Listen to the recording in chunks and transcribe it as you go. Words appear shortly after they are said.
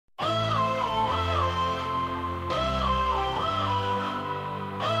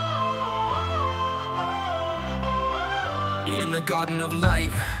in the garden of light,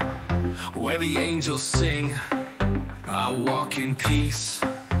 where the angels sing. I walk in peace,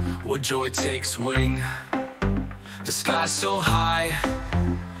 where joy takes wing. The sky's so high,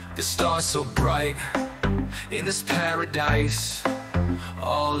 the stars so bright. In this paradise,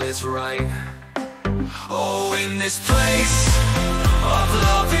 all is right. Oh, in this place of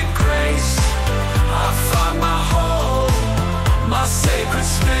love and grace, I find my home, my sacred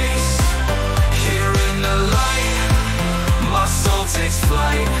space. Here in the light, my soul takes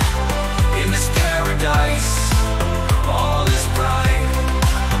flight. In this paradise, all is bright.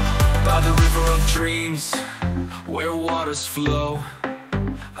 By the river of dreams, where waters flow,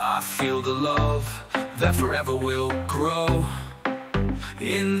 I feel the love that forever will grow.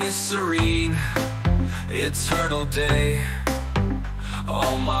 In this serene, eternal day,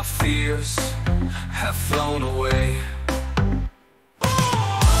 all my fears have flown away.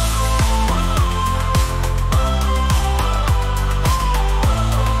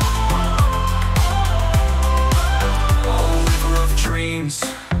 Oh, river of dreams,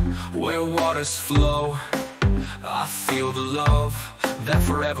 where waters flow, I feel the love that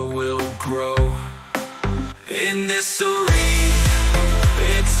forever will grow. In this serene,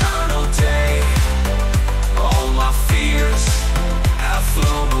 eternal day, all my fears have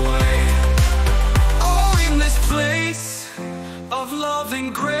flown away. Oh, in this place of love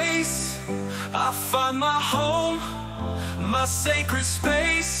and grace, I find my home, my sacred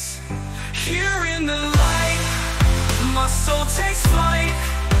space. Here in the light, my soul takes flight.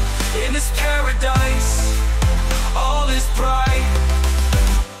 In this paradise, all is bright.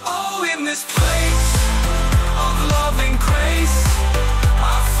 Oh, in this place of love and grace,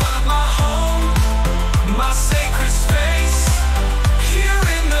 I find my home, my sacred space. Here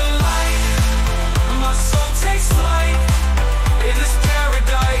in the light, my soul takes flight. In this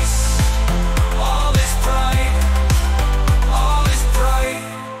paradise, all is bright, all is bright,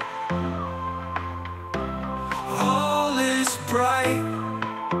 all is bright.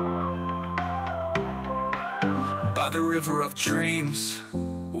 By the river of dreams,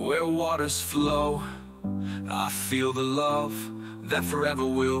 where waters flow, I feel the love that forever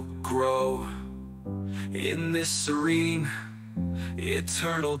will grow. In this serene,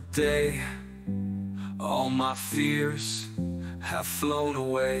 eternal day, all my fears have flown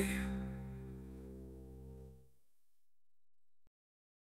away.